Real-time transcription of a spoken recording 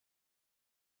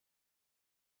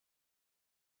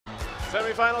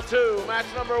Semifinal 2, match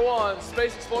number 1,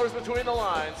 Space Explorers Between the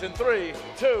Lines in 3,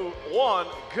 2, 1,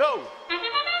 go!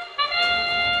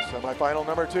 Semifinal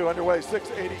number 2 underway,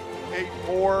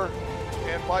 688-4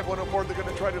 and 5104. They're going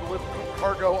to try to deliver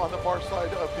cargo on the far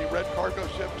side of the red cargo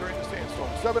ship during the sandstorm.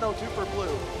 702 for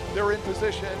blue. They're in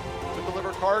position to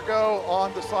deliver cargo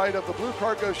on the side of the blue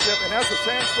cargo ship, and as the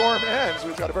sandstorm ends,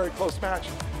 we've got a very close match.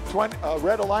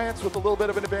 Red Alliance with a little bit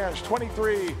of an advantage.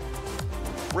 23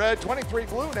 red, 23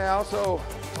 blue now, so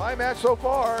high match so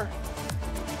far.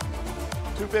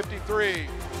 253.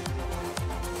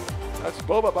 That's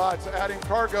Boba Bots adding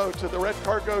cargo to the red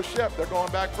cargo ship. They're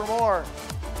going back for more.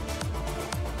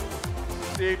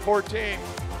 C-14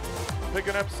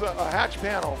 picking up a hatch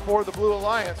panel for the Blue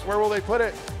Alliance. Where will they put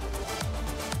it?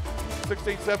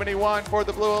 1671 for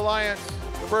the Blue Alliance.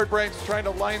 The Bird Brains trying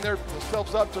to line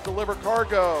themselves up to deliver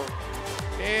cargo.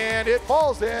 And it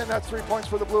falls in. That's 3 points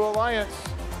for the Blue Alliance.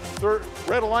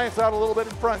 Red Alliance out a little bit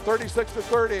in front,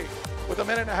 36-30, with a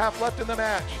minute and a half left in the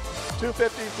match.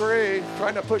 253,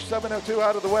 trying to push 702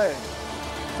 out of the way.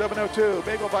 702,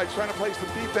 Bagel Bites trying to play some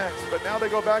defense, but now they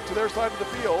go back to their side of the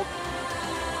field.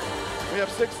 We have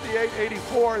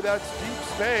 68-84, that's deep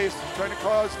space, trying to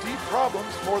cause deep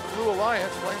problems for the Blue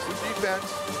Alliance, playing some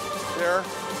defense there.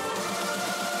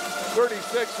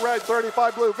 36 red,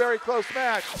 35 blue, very close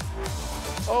match.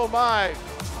 Oh my,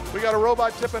 we got a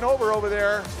robot tipping over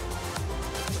there.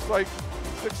 Looks like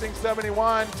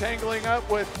 1671 tangling up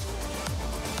with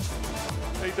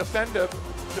a defender.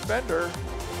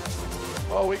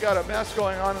 Oh, we got a mess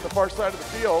going on the far side of the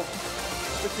field.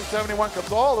 1671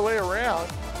 comes all the way around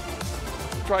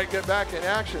to try and get back in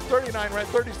action. 39 red,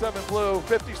 37 blue,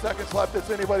 50 seconds left. It's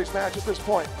anybody's match at this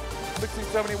point.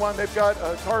 1671, they've got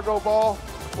a cargo ball.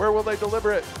 Where will they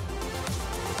deliver it?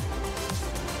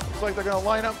 Looks like they're going to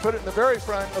line up and put it in the very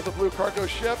front of the blue cargo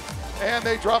ship, and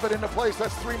they drop it into place.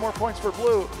 That's 3 more points for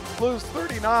blue. Blue's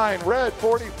 39, red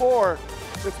 44.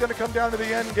 It's going to come down to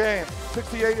the end game.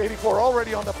 68-84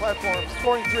 already on the platform,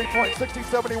 scoring 3 points.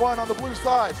 1671 on the blue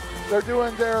side. They're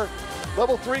doing their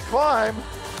level 3 climb.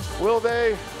 Will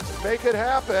they make it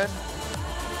happen?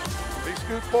 They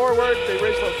scoot forward. They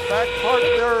raise the back part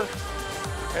of their,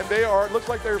 and they are, looks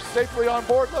like they're safely on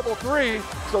board level 3.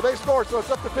 So they score. So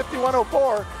it's up to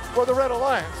 5104 for the Red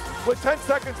Alliance. With 10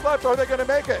 seconds left, are they going to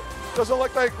make it? Doesn't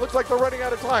look like, looks like they're running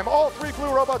out of time. All 3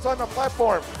 blue robots on the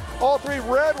platform. All 3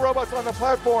 red robots on the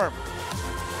platform.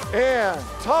 And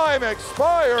time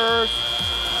expires.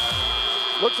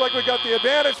 Looks like we got the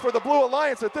advantage for the Blue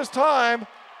Alliance at this time.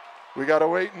 We got to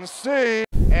wait and see.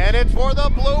 And it's for the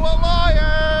Blue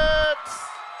Alliance.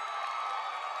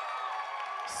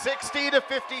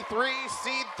 60-53,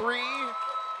 seed 3,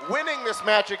 winning this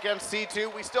match against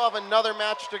C2. We still have another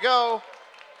match to go.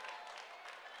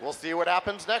 We'll see what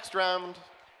happens next round.